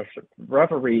guest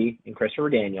referee in Christopher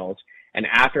Daniels. And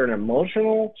after an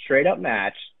emotional, straight-up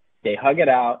match, they hug it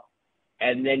out,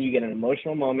 and then you get an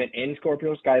emotional moment in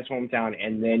Scorpio Sky's hometown,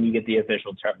 and then you get the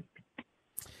official turn.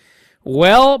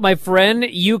 Well, my friend,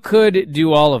 you could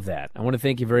do all of that. I want to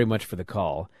thank you very much for the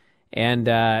call. And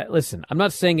listen, I'm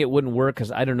not saying it wouldn't work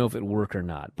because I don't know if it would work or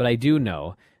not, but I do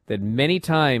know that many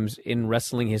times in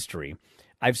wrestling history,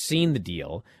 I've seen the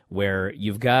deal where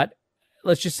you've got,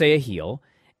 let's just say, a heel,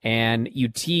 and you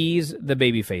tease the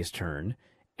babyface turn,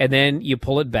 and then you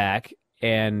pull it back,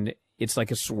 and it's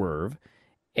like a swerve.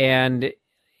 And,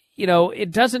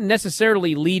 it doesn't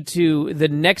necessarily lead to the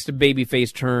next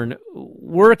babyface turn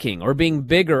working or being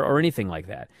bigger or anything like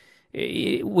that.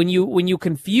 When you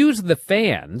confuse the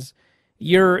fans,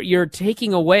 you're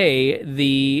taking away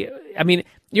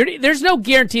there's no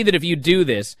guarantee that if you do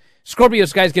this, Scorpio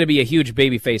Sky's going to be a huge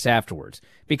babyface afterwards,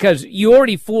 because you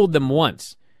already fooled them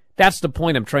once. That's the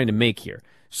point I'm trying to make here.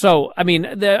 So,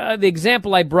 the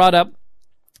example I brought up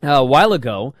a while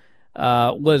ago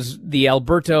was the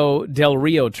Alberto Del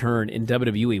Rio turn in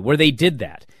WWE, where they did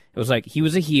that. It was like he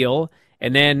was a heel,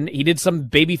 and then he did some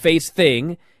babyface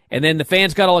thing, and then the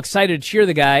fans got all excited to cheer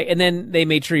the guy, and then they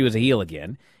made sure he was a heel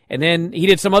again. And then he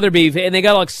did some other babyface, and they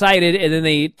got all excited, and then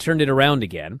they turned it around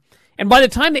again. And by the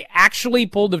time they actually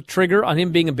pulled the trigger on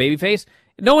him being a babyface,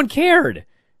 no one cared.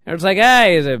 And it's like,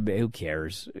 who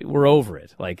cares? We're over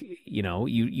it.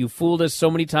 You fooled us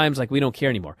so many times, we don't care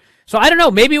anymore. So I don't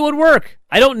know. Maybe it would work.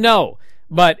 I don't know.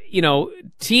 But,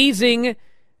 teasing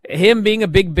him being a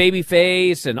big baby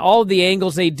face and all the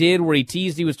angles they did where he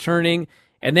teased he was turning,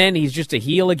 and then he's just a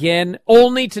heel again,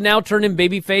 only to now turn him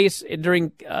babyface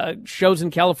during shows in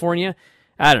California.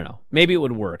 I don't know. Maybe it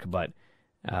would work, but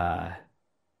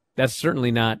that's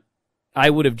certainly not. I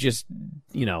would have just,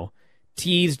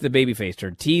 teased the babyface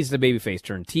turn, teased the babyface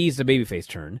turn, teased the babyface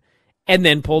turn, and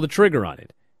then pull the trigger on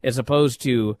it, as opposed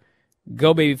to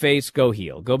go babyface, go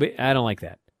heel. I don't like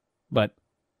that, but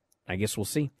I guess we'll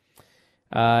see.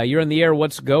 You're on the air.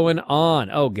 What's going on?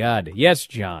 Oh, God. Yes,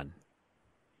 John.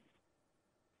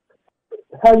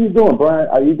 How you doing, Brian?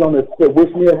 Are you going to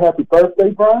wish me a happy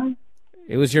birthday, Brian?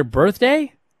 It was your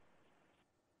birthday?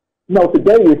 No,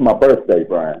 today is my birthday,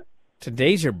 Brian.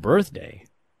 Today's your birthday?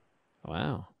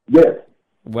 Wow. Yes.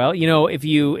 Well, if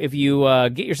you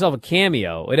get yourself a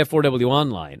cameo at F4W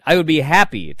Online, I would be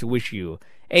happy to wish you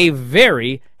a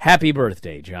very happy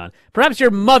birthday, John. Perhaps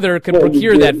your mother could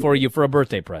procure that for you for a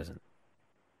birthday present.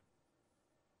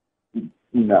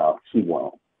 No, she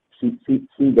won't. She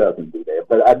doesn't do that.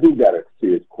 But I do got a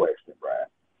serious question, Brian.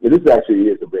 This actually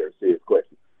is a very serious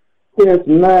question. Since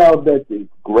now that the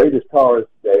greatest star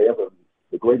day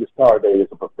is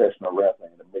a professional wrestler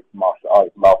in the mixed martial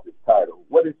arts, lost his title,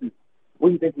 what do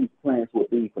you think his plans will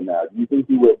be for now? Do you think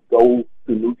he will go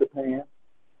to New Japan?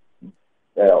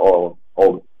 Or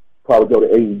probably go to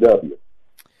AEW?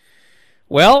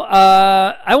 Well,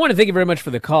 I want to thank you very much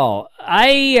for the call.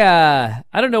 I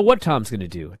don't know what Tom's going to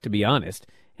do, to be honest.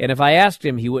 And if I asked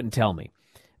him, he wouldn't tell me.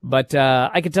 But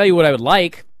I can tell you what I would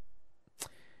like.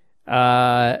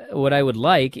 What I would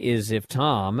like is if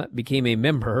Tom became a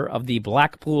member of the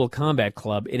Blackpool Combat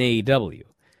Club in AEW.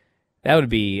 That would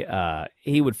be,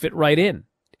 he would fit right in.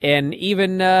 And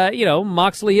even,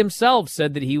 Moxley himself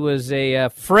said that he was a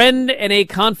friend and a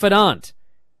confidant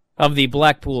of the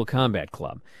Blackpool Combat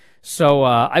Club. So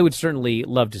I would certainly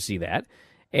love to see that.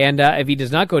 And if he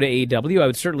does not go to AEW, I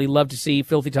would certainly love to see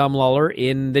Filthy Tom Lawler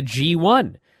in the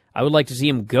G1. I would like to see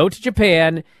him go to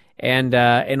Japan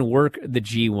and work the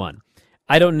G1.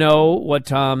 I don't know what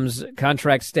Tom's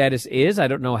contract status is. I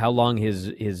don't know how long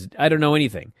his I don't know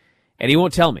anything. And he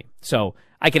won't tell me. So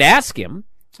I could ask him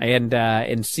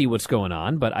and see what's going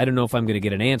on, but I don't know if I'm going to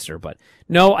get an answer. But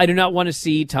no, I do not want to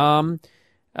see Tom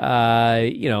try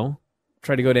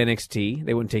to go to NXT.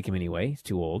 They wouldn't take him anyway. He's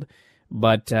too old.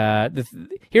 But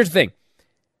here's the thing.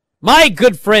 My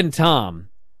good friend Tom,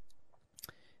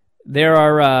 there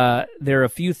are a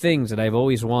few things that I've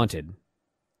always wanted.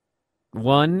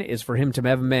 One is for him to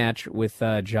have a match with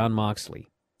Jon Moxley.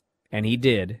 And he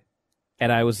did.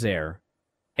 And I was there.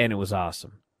 And it was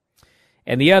awesome.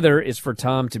 And the other is for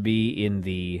Tom to be in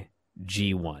the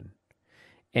G1.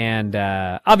 And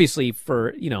obviously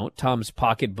for, Tom's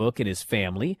pocketbook and his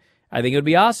family, I think it would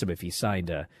be awesome if he signed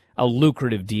a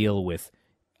lucrative deal with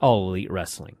All Elite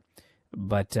Wrestling.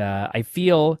 But I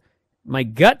feel, my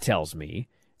gut tells me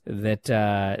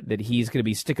that he's going to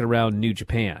be sticking around New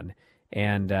Japan.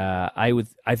 And I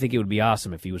think it would be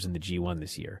awesome if he was in the G1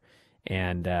 this year.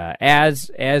 And as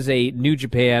a New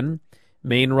Japan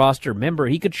main roster member,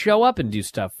 he could show up and do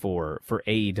stuff for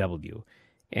AEW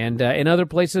and in other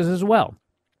places as well.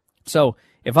 So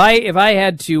if I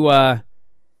had to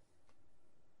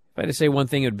say one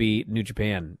thing, it would be New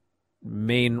Japan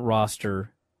main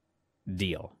roster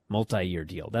deal, multi-year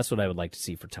deal. That's what I would like to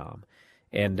see for Tom.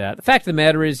 And the fact of the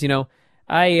matter is,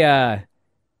 I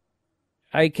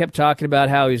kept talking about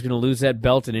how he was going to lose that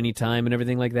belt at any time and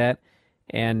everything like that.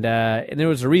 And there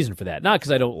was a reason for that. Not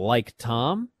because I don't like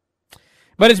Tom,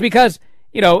 but it's because,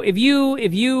 if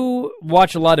you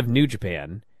watch a lot of New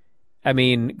Japan, I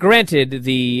mean, granted,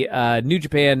 the New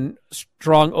Japan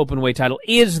Strong Openweight title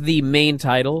is the main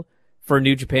title for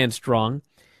New Japan Strong.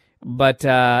 But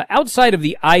outside of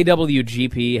the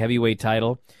IWGP Heavyweight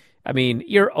title, I mean,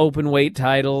 your Openweight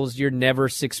titles, your Never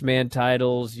Six-Man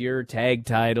titles, your tag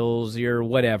titles, your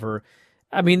whatever,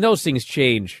 I mean, those things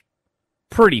change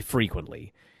pretty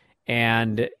frequently.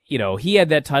 And, he had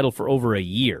that title for over a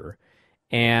year.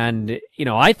 And,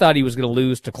 I thought he was going to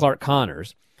lose to Clark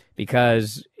Connors.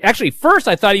 Because, actually, first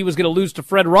I thought he was going to lose to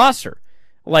Fred Rosser,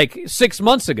 like 6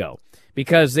 months ago,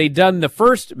 because they'd done the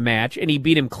first match and he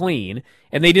beat him clean,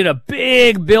 and they did a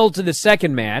big build to the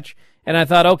second match, and I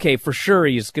thought, okay, for sure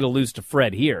he's going to lose to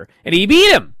Fred here, and he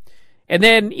beat him. And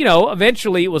then,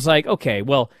 eventually it was like, okay,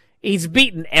 well, he's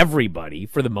beaten everybody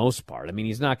for the most part. I mean,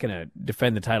 he's not going to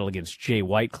defend the title against Jay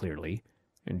White, clearly,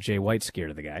 and Jay White's scared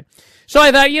of the guy. So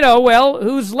I thought, well,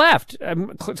 who's left?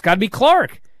 It's got to be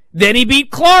Clark. Then he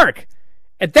beat Clark.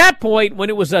 At that point, when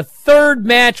it was a third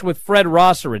match with Fred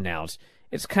Rosser announced,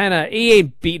 it's kind of, he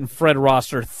ain't beaten Fred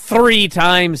Rosser 3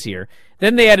 times here.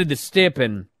 Then they added the stip,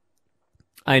 and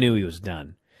I knew he was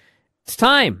done. it's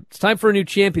time. It's time for a new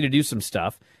champion to do some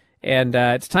stuff. And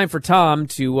it's time for Tom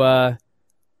to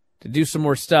do some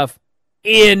more stuff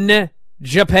in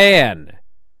Japan.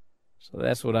 So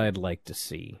that's what I'd like to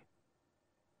see.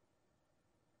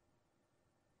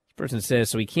 This person says,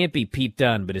 so he can't be Pete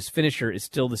Dunne, but his finisher is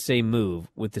still the same move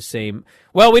with the same...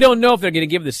 Well, we don't know if they're going to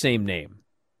give the same name.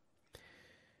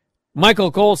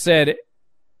 Michael Cole said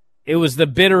it was the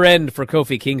bitter end for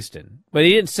Kofi Kingston, but he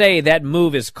didn't say that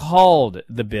move is called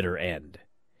the bitter end.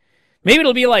 Maybe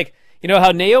it'll be like, you know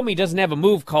how Naomi doesn't have a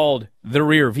move called the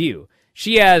rear view.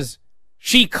 She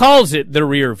calls it the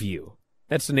rear view.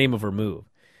 That's the name of her move.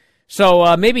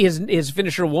 So maybe his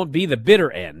finisher won't be the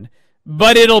bitter end,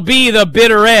 but it'll be the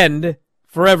bitter end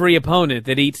for every opponent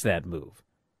that eats that move.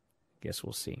 Guess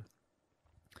we'll see.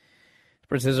 The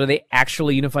person says, are they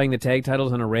actually unifying the tag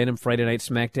titles on a random Friday Night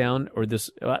SmackDown? Or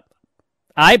this?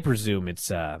 I presume it's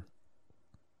going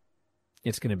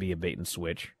to be a bait and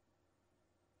switch.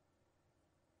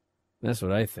 That's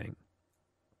what I think.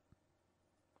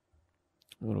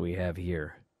 What do we have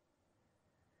here?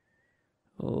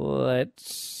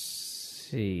 Let's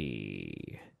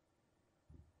see.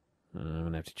 I'm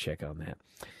going to have to check on that.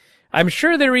 I'm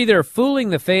sure they're either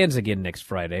fooling the fans again next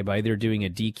Friday by either doing a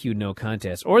DQ no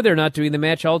contest, or they're not doing the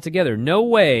match altogether. No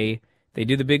way they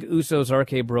do the big Usos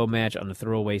RK Bro match on the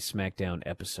throwaway SmackDown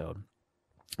episode.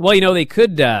 Well, you know, they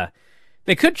could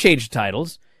change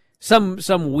titles.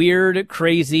 Some weird,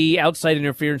 crazy, outside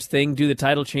interference thing, do the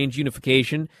title change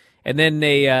unification, and then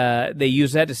they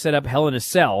use that to set up Hell in a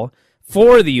Cell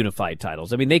for the unified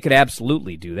titles. I mean, they could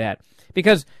absolutely do that.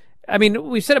 Because, I mean,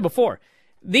 we've said it before,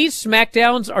 these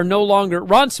SmackDowns are no longer,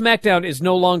 Raw and SmackDown is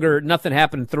no longer nothing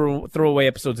happened throwaway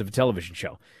episodes of a television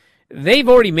show. They've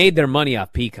already made their money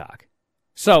off Peacock.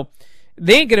 So,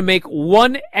 they ain't going to make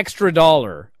 $1 extra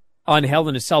on Hell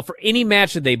in a Cell for any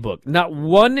match that they book. Not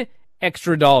 $1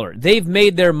 extra. They've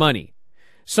made their money.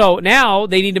 So now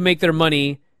they need to make their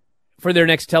money for their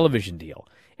next television deal.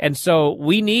 And so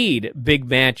we need big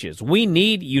matches. We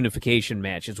need unification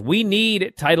matches. We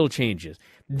need title changes.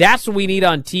 That's what we need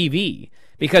on TV,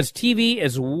 because TV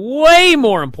is way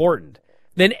more important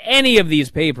than any of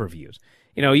these pay-per-views.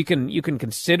 You know, you can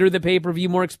consider the pay-per-view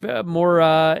more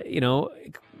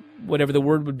whatever the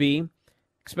word would be.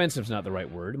 Expensive's not the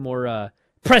right word. More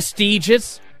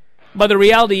prestigious. But the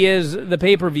reality is the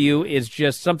pay-per-view is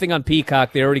just something on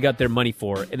Peacock they already got their money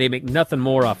for, and they make nothing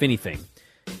more off anything.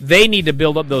 They need to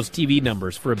build up those TV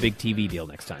numbers for a big TV deal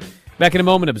next time. Back in a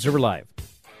moment, Observer Live.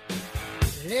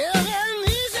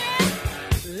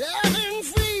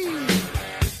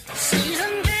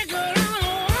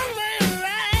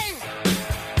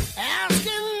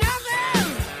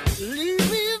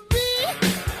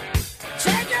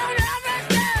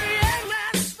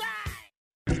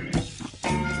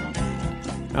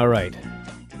 All right.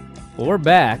 Well, we're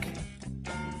back.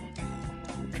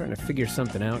 I'm trying to figure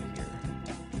something out here.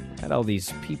 Had all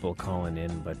these people calling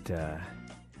in, but the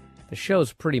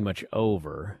show's pretty much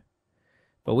over.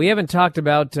 But we haven't talked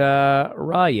about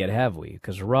Raw yet, have we?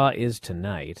 Because Raw is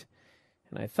tonight.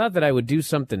 And I thought that I would do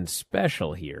something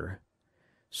special here.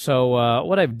 So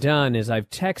what I've done is I've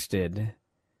texted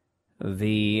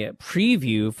the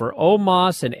preview for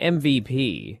Omos and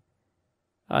MVP.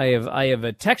 I have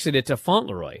texted it to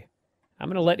Fauntleroy. I'm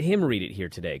going to let him read it here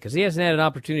today because he hasn't had an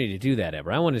opportunity to do that ever.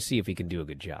 I want to see if he can do a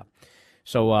good job.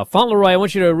 So, Fauntleroy, I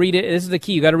want you to read it. This is the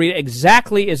key. You got to read it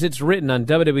exactly as it's written on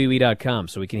WWE.com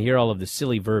so we can hear all of the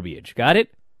silly verbiage. Got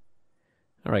it?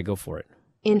 All right, go for it.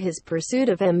 In his pursuit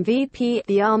of MVP,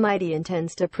 the Almighty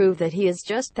intends to prove that he is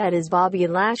just that as Bobby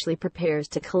Lashley prepares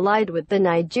to collide with the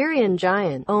Nigerian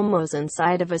giant Omos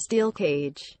inside of a steel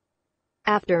cage.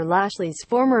 After Lashley's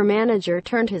former manager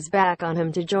turned his back on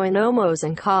him to join Omos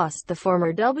and cost the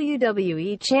former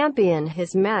WWE champion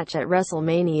his match at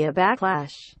WrestleMania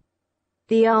Backlash.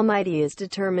 The Almighty is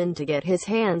determined to get his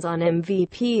hands on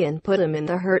MVP and put him in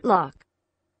the Hurt Lock.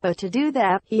 But to do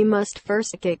that, he must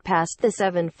first kick past the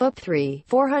 7'3",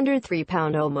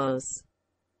 403-pound Omos.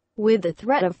 With the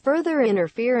threat of further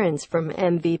interference from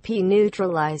MVP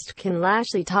neutralized, can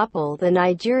Lashley topple the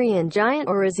Nigerian giant,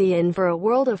 or is he in for a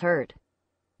world of hurt?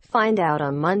 Find out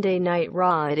on Monday Night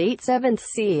Raw at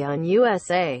 8/7 on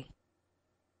USA.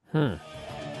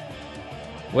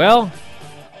 Well,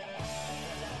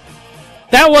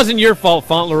 that wasn't your fault,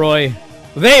 Fauntleroy.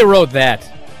 They wrote that.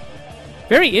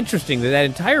 Very interesting that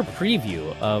entire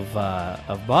preview of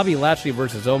Bobby Lashley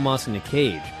versus Omos in the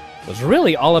cage was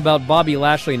really all about Bobby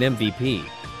Lashley and MVP.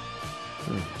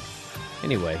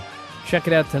 Anyway, check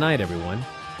it out tonight, everyone.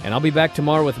 And I'll be back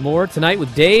tomorrow with more. Tonight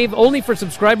with Dave, only for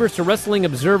subscribers to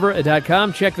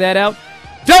WrestlingObserver.com. Check that out.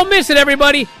 Don't miss it,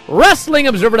 everybody.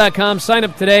 WrestlingObserver.com. Sign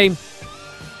up today.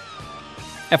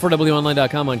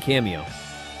 F4WOnline.com on Cameo.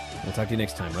 We'll talk to you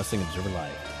next time. Wrestling Observer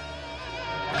Live.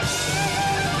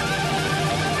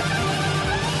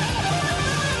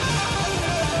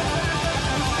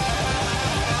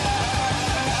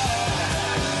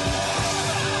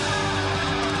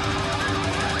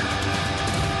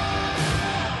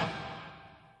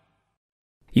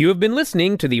 You have been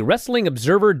listening to the Wrestling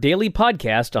Observer Daily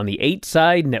Podcast on the 8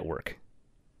 Side Network.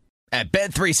 At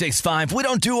Bet365, we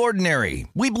don't do ordinary.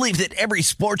 We believe that every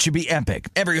sport should be epic.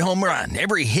 Every home run,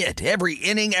 every hit, every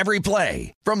inning, every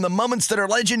play. From the moments that are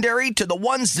legendary to the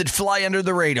ones that fly under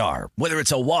the radar. Whether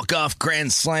it's a walk-off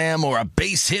grand slam or a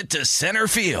base hit to center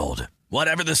field.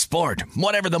 Whatever the sport,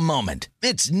 whatever the moment.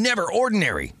 It's never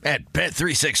ordinary at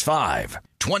Bet365.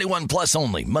 21 plus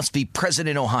only. Must be present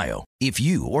in Ohio. If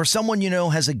you or someone you know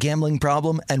has a gambling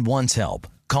problem and wants help,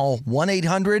 call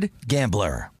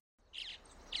 1-800-GAMBLER.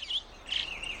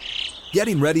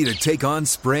 Getting ready to take on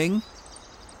spring?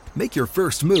 Make your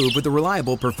first move with the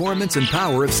reliable performance and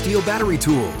power of Steel battery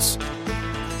tools.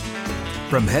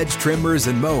 From hedge trimmers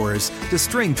and mowers to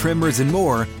string trimmers and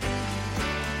more,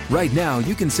 right now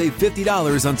you can save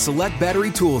 $50 on select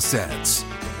battery tool sets.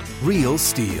 Real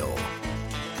Steel.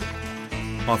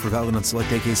 Offer valid on select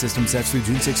AK system sets through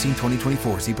June 16,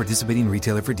 2024. See participating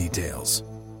retailer for details.